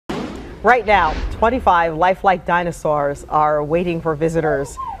Right now, 25 lifelike dinosaurs are waiting for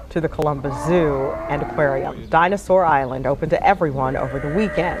visitors to the Columbus Zoo and Aquarium. Dinosaur Island open to everyone over the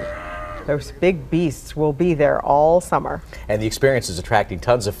weekend. Those big beasts will be there all summer. And the experience is attracting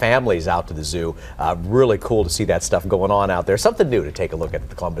tons of families out to the zoo. Really cool to see that stuff going on out there. Something new to take a look at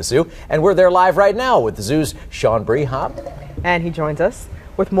the Columbus Zoo. And we're there live right now with the zoo's Sean Brehop. And he joins us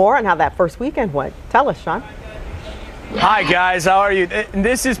with more on how that first weekend went. Tell us, Sean. Hi guys, how are you?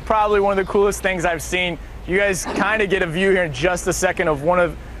 This is probably one of the coolest things I've seen. You guys kind of get a view here in just a second of one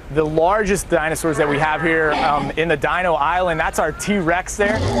of the largest dinosaurs that we have here in the Dino Island. That's our T-Rex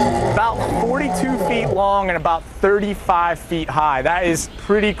there. About 42 feet long and about 35 feet high. That is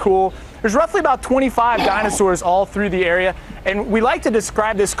pretty cool. There's roughly about 25 dinosaurs all through the area, and we like to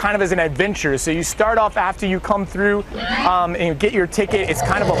describe this kind of as an adventure. So you start off after you come through and you get your ticket. It's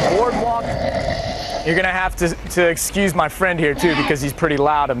kind of a boardwalk. You're gonna have to excuse my friend here too, because he's pretty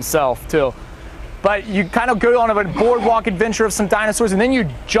loud himself too. But you kind of go on a boardwalk adventure of some dinosaurs, and then you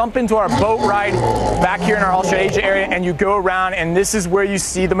jump into our boat ride back here in our Australasia area, and you go around, and this is where you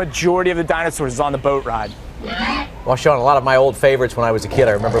see the majority of the dinosaurs is on the boat ride. Well, Sean, a lot of my old favorites when I was a kid,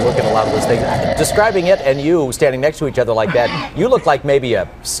 I remember looking at a lot of those things. Describing it and you standing next to each other like that, you look like maybe a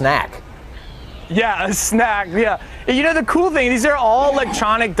snack. Yeah, a snack, yeah. You know, the cool thing, these are all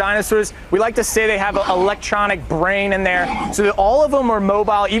electronic dinosaurs. We like to say they have an electronic brain in there, so that all of them are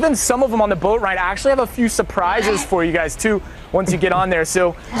mobile. Even some of them on the boat ride actually have a few surprises for you guys too once you get on there.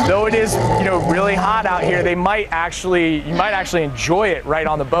 So though it is, you know, really hot out here, you might actually enjoy it right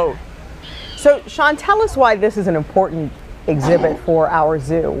on the boat. So, Sean, tell us why this is an important exhibit for our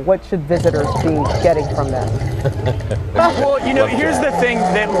zoo. What should visitors be getting from this? Well, you know, here's the thing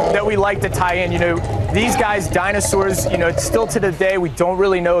that we like to tie in. You know, these guys, dinosaurs, you know, still to the day, we don't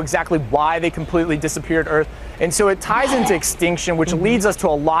really know exactly why they completely disappeared Earth. And so it ties into extinction, which leads us to a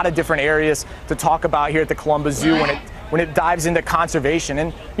lot of different areas to talk about here at the Columbus Zoo when it dives into conservation.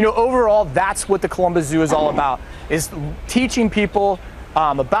 And, you know, overall, that's what the Columbus Zoo is all about, is teaching people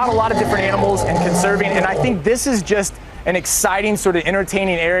about a lot of different animals and conserving. And I think this is just an exciting, sort of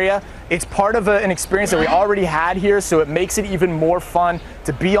entertaining area. It's part of an experience that we already had here, so it makes it even more fun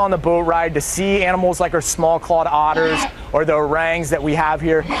to be on the boat ride, to see animals like our small-clawed otters or the orangs that we have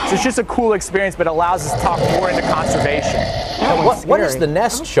here. So it's just a cool experience, but it allows us to talk more into conservation. What is the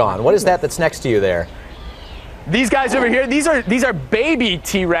nest, Sean? What is that that's next to you there? These guys over here, these are baby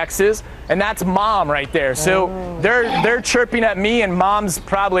T-Rexes, and that's mom right there. So they're chirping at me, and mom's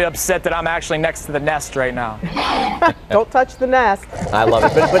probably upset that I'm actually next to the nest right now. Don't touch the nest. I love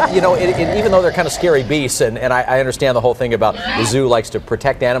it. But you know, even though they're kind of scary beasts, and I understand the whole thing about the zoo likes to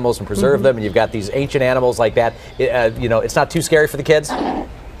protect animals and preserve them, and you've got these ancient animals like that, you know, it's not too scary for the kids?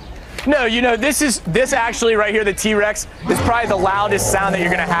 No, you know, this actually right here, the T-Rex, is probably the loudest sound that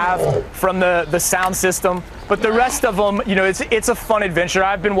you're going to have from the sound system. But the rest of them, you know, it's a fun adventure.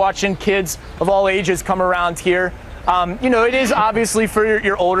 I've been watching kids of all ages come around here. You know, it is obviously for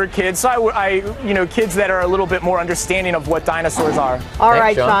your older kids, so you know, kids that are a little bit more understanding of what dinosaurs are. All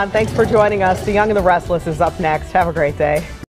right, Sean, thanks for joining us. The Young and the Restless is up next. Have a great day.